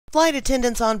Flight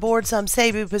attendants on board some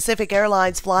Cebu Pacific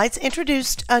Airlines flights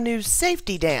introduced a new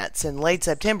safety dance in late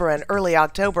September and early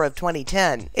October of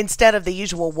 2010. Instead of the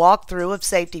usual walkthrough of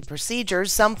safety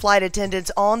procedures, some flight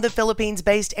attendants on the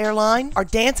Philippines-based airline are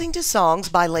dancing to songs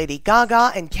by Lady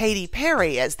Gaga and Katy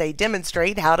Perry as they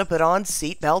demonstrate how to put on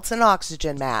seat belts and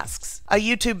oxygen masks. A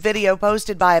YouTube video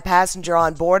posted by a passenger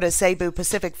on board a Cebu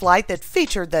Pacific flight that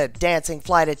featured the dancing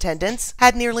flight attendants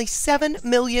had nearly 7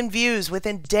 million views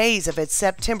within days of its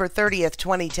September 30th,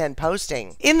 2010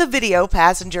 posting. In the video,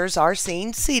 passengers are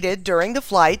seen seated during the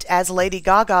flight as Lady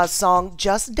Gaga's song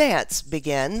Just Dance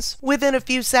begins. Within a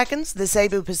few seconds, the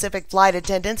Cebu Pacific flight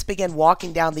attendants begin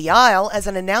walking down the aisle as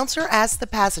an announcer asks the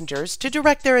passengers to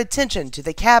direct their attention to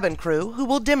the cabin crew who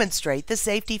will demonstrate the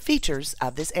safety features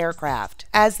of this aircraft.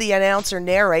 As the announcer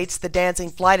narrates, the dancing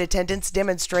flight attendants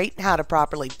demonstrate how to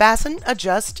properly fasten,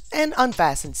 adjust, and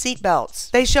unfasten seat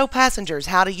belts. They show passengers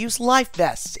how to use life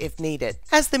vests if needed.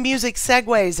 As the music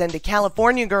segues into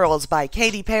California Girls by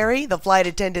Katy Perry, the flight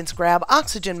attendants grab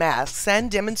oxygen masks and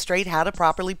demonstrate how to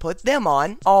properly put them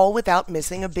on, all without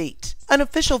missing a beat. An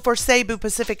official for Cebu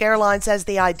Pacific Airlines says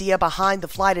the idea behind the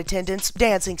flight attendants'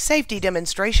 dancing safety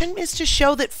demonstration is to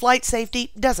show that flight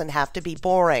safety doesn't have to be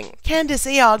boring. Candice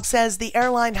Eog says the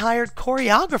airline hired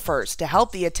choreographers to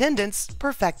help the attendants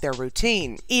perfect their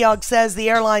routine. Eog says the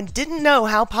airline didn't know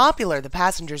how popular the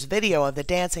passengers' video of the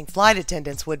dancing flight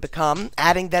attendants would become,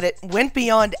 adding that it went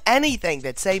beyond anything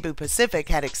that Cebu Pacific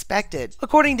had expected.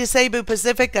 According to Cebu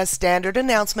Pacific, a standard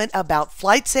announcement about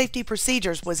flight safety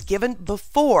procedures was given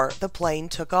before the plane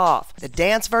took off. The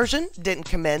dance version didn't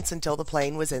commence until the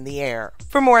plane was in the air.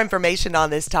 For more information on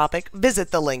this topic,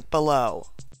 visit the link below.